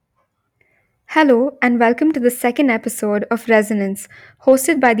Hello, and welcome to the second episode of Resonance,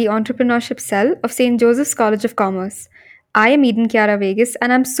 hosted by the Entrepreneurship Cell of St. Joseph's College of Commerce. I am Eden Chiara Vegas,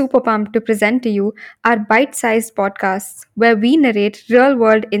 and I'm super pumped to present to you our bite sized podcasts where we narrate real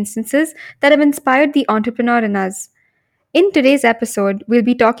world instances that have inspired the entrepreneur in us. In today's episode, we'll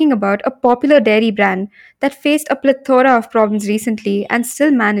be talking about a popular dairy brand that faced a plethora of problems recently and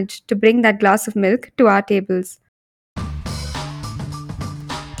still managed to bring that glass of milk to our tables.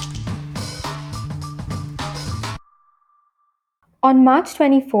 On March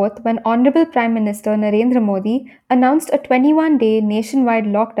 24th, when Honorable Prime Minister Narendra Modi announced a 21-day nationwide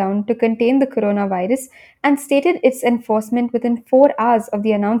lockdown to contain the coronavirus and stated its enforcement within 4 hours of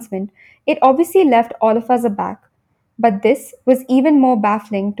the announcement, it obviously left all of us aback. But this was even more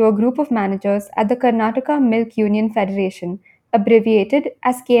baffling to a group of managers at the Karnataka Milk Union Federation, abbreviated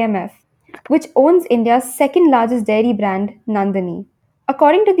as KMF, which owns India's second largest dairy brand, Nandini.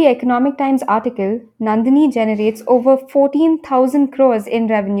 According to the Economic Times article, Nandini generates over 14,000 crores in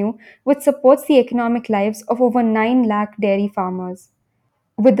revenue, which supports the economic lives of over 9 lakh dairy farmers.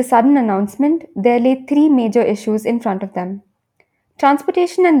 With the sudden announcement, there lay three major issues in front of them: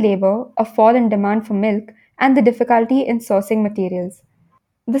 transportation and labor, a fall in demand for milk, and the difficulty in sourcing materials.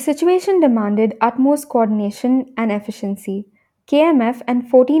 The situation demanded utmost coordination and efficiency. KMF and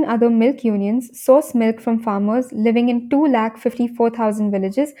 14 other milk unions source milk from farmers living in 2,54,000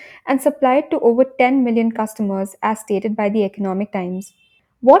 villages and supply it to over 10 million customers, as stated by the Economic Times.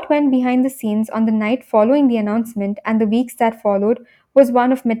 What went behind the scenes on the night following the announcement and the weeks that followed was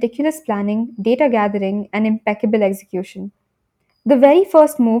one of meticulous planning, data gathering, and impeccable execution. The very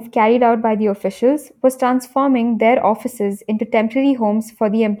first move carried out by the officials was transforming their offices into temporary homes for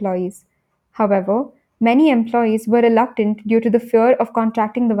the employees. However, many employees were reluctant due to the fear of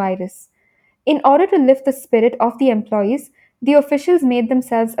contracting the virus. In order to lift the spirit of the employees, the officials made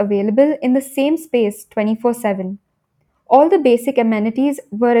themselves available in the same space 24/7. All the basic amenities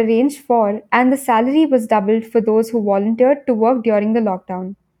were arranged for, and the salary was doubled for those who volunteered to work during the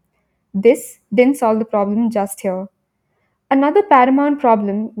lockdown. This didn't solve the problem just here. Another paramount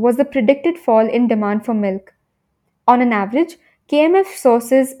problem was the predicted fall in demand for milk. On an average, KMF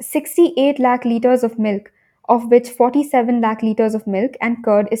sources 68 lakh liters of milk, of which 47 lakh liters of milk and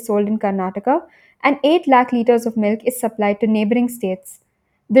curd is sold in Karnataka, and 8 lakh liters of milk is supplied to neighboring states.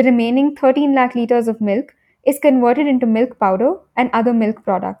 The remaining 13 lakh liters of milk is converted into milk powder and other milk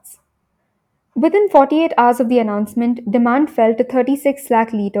products. Within 48 hours of the announcement, demand fell to 36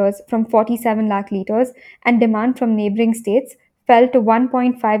 lakh litres from 47 lakh litres, and demand from neighbouring states fell to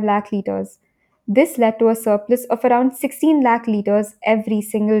 1.5 lakh litres. This led to a surplus of around 16 lakh litres every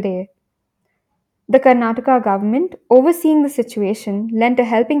single day. The Karnataka government, overseeing the situation, lent a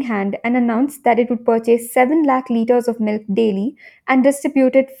helping hand and announced that it would purchase 7 lakh litres of milk daily and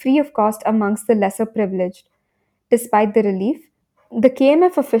distribute it free of cost amongst the lesser privileged. Despite the relief, the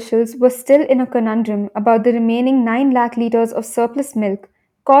KMF officials were still in a conundrum about the remaining 9 lakh litres of surplus milk,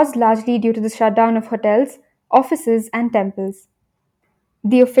 caused largely due to the shutdown of hotels, offices, and temples.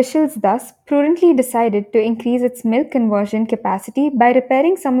 The officials thus prudently decided to increase its milk conversion capacity by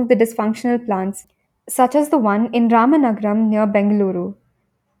repairing some of the dysfunctional plants, such as the one in Ramanagaram near Bengaluru.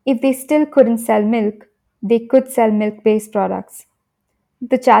 If they still couldn't sell milk, they could sell milk based products.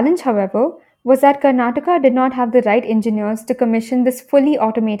 The challenge, however, was that Karnataka did not have the right engineers to commission this fully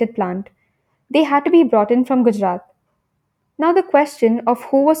automated plant. They had to be brought in from Gujarat. Now, the question of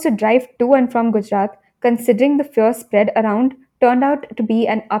who was to drive to and from Gujarat, considering the fear spread around, turned out to be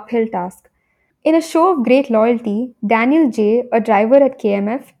an uphill task. In a show of great loyalty, Daniel J., a driver at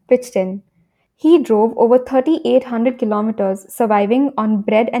KMF, pitched in. He drove over 3,800 kilometers, surviving on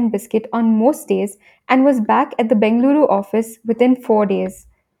bread and biscuit on most days, and was back at the Bengaluru office within 4 days.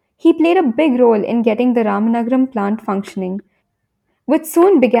 He played a big role in getting the Ramanagaram plant functioning, which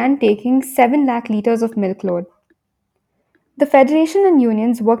soon began taking 7 lakh liters of milk load. The federation and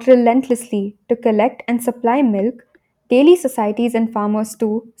unions worked relentlessly to collect and supply milk. Daily societies and farmers,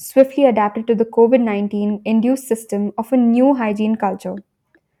 too, swiftly adapted to the COVID 19 induced system of a new hygiene culture.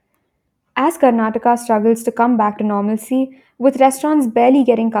 As Karnataka struggles to come back to normalcy, with restaurants barely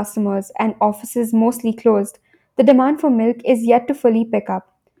getting customers and offices mostly closed, the demand for milk is yet to fully pick up.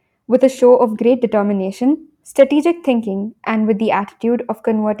 With a show of great determination, strategic thinking, and with the attitude of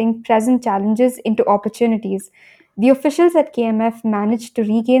converting present challenges into opportunities, the officials at KMF managed to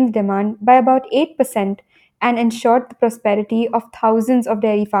regain the demand by about 8% and ensured the prosperity of thousands of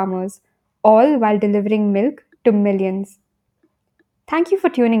dairy farmers, all while delivering milk to millions. Thank you for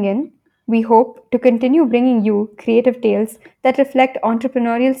tuning in. We hope to continue bringing you creative tales that reflect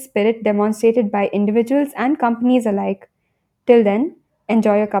entrepreneurial spirit demonstrated by individuals and companies alike. Till then,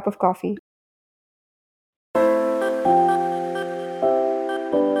 enjoy your cup of coffee.